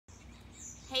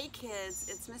Hey kids,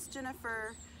 it's Miss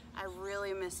Jennifer. I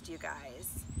really missed you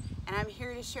guys. And I'm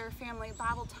here to share family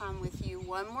Bible time with you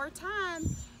one more time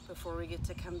before we get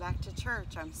to come back to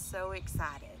church. I'm so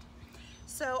excited.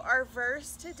 So our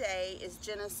verse today is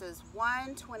Genesis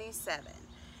 1:27.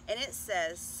 And it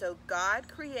says, "So God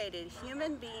created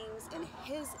human beings in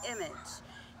His image.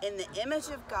 In the image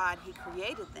of God He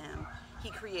created them.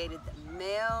 He created them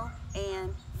male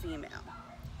and female."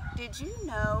 Did you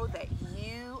know that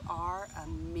you are a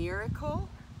miracle?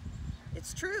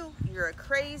 It's true, you're a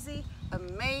crazy,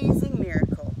 amazing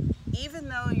miracle. Even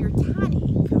though you're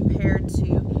tiny compared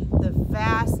to the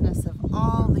vastness of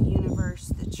all the universe,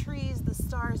 the trees, the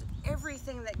stars,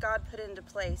 everything that God put into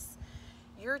place.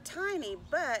 You're tiny,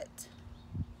 but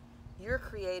you're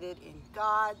created in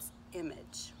God's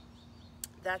image.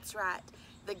 That's right,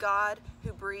 the God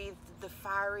who breathed the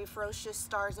fiery, ferocious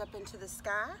stars up into the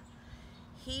sky.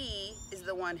 He is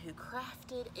the one who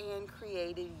crafted and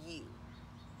created you.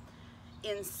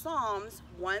 In Psalms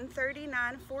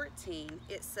 139:14,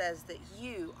 it says that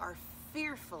you are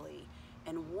fearfully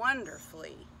and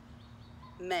wonderfully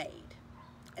made.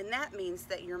 And that means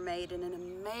that you're made in an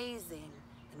amazing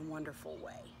and wonderful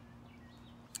way.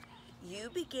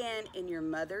 You began in your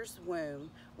mother's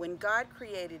womb when God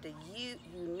created a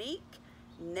unique,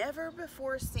 never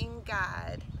before seen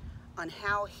guide on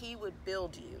how He would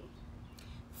build you.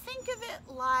 Think of it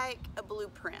like a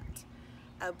blueprint.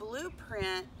 A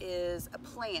blueprint is a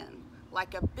plan,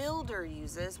 like a builder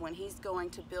uses when he's going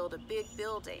to build a big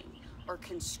building or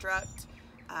construct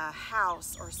a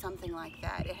house or something like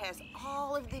that. It has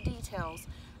all of the details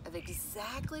of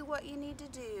exactly what you need to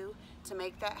do to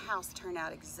make that house turn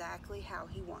out exactly how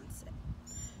he wants it.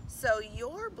 So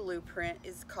your blueprint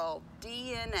is called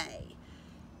DNA.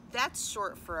 That's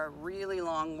short for a really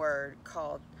long word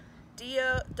called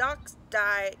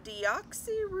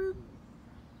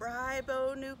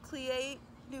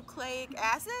deoxyribonucleic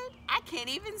acid? I can't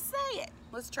even say it.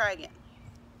 Let's try again.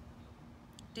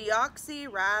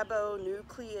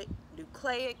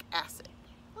 Deoxyribonucleic acid.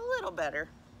 A little better.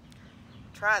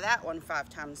 Try that one 5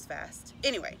 times fast.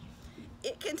 Anyway,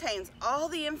 it contains all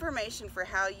the information for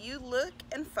how you look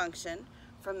and function,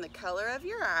 from the color of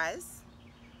your eyes,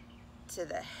 to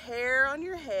the hair on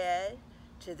your head,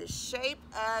 to the shape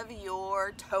of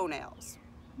your toenails.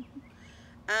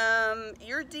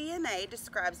 Your DNA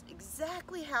describes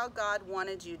exactly how God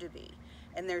wanted you to be.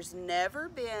 And there's never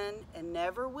been and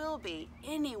never will be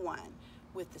anyone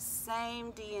with the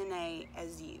same DNA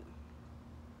as you.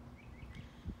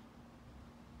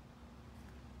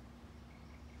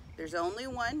 There's only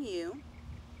one you,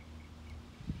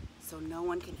 so no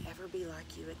one can ever be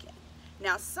like you again.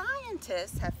 Now,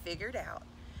 scientists have figured out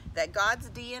that God's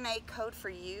DNA code for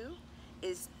you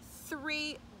is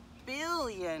 3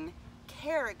 billion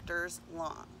characters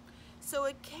long. So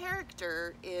a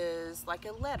character is like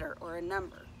a letter or a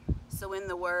number. So in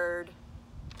the word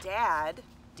dad,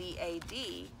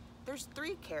 D-A-D, there's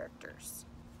 3 characters.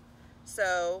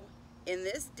 So in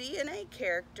this DNA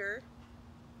character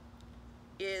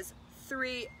is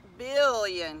 3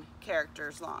 billion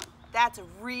characters long. That's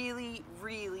really,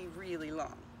 really, really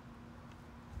long.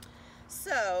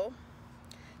 So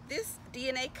this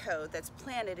DNA code that's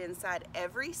planted inside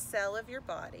every cell of your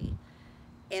body,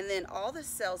 and then all the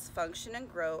cells function and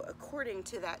grow according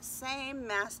to that same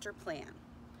master plan.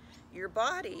 Your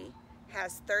body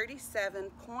has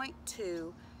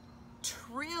 37.2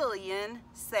 trillion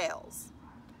cells,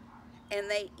 and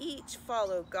they each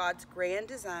follow God's grand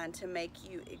design to make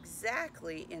you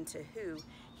exactly into who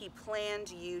He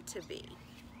planned you to be,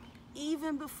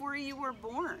 even before you were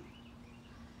born.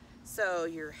 So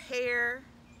your hair,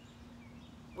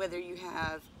 whether you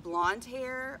have blonde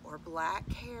hair or black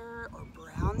hair or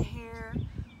brown hair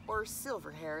or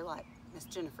silver hair like Miss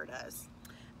Jennifer does,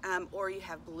 or you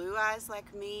have blue eyes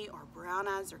like me, or brown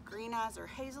eyes or green eyes or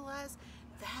hazel eyes,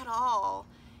 that all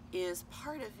is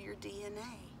part of your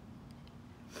DNA.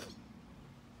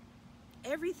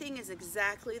 Everything is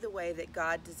exactly the way that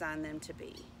God designed them to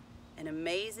be. An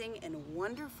amazing and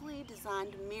wonderfully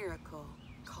designed miracle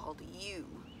called you.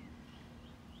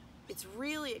 It's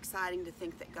really exciting to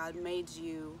think that God made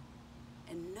you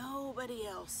and nobody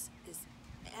else is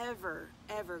ever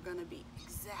going to be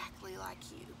exactly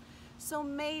like you. So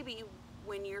maybe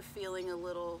when you're feeling a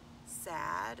little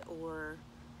sad or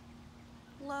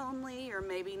lonely or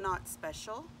maybe not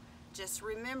special, just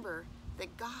remember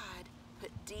that God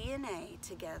put DNA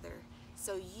together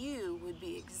so you would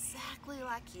be exactly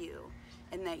like you,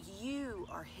 and that you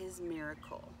are His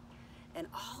miracle. And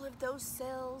all of those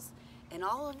cells and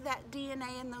all of that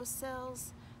DNA in those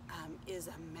cells is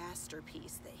a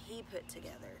masterpiece that He put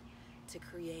together to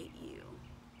create you.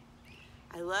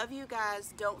 I love you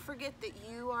guys. Don't forget that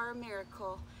you are a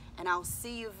miracle, and I'll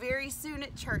see you very soon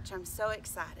at church. I'm so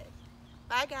excited.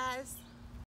 Bye, guys.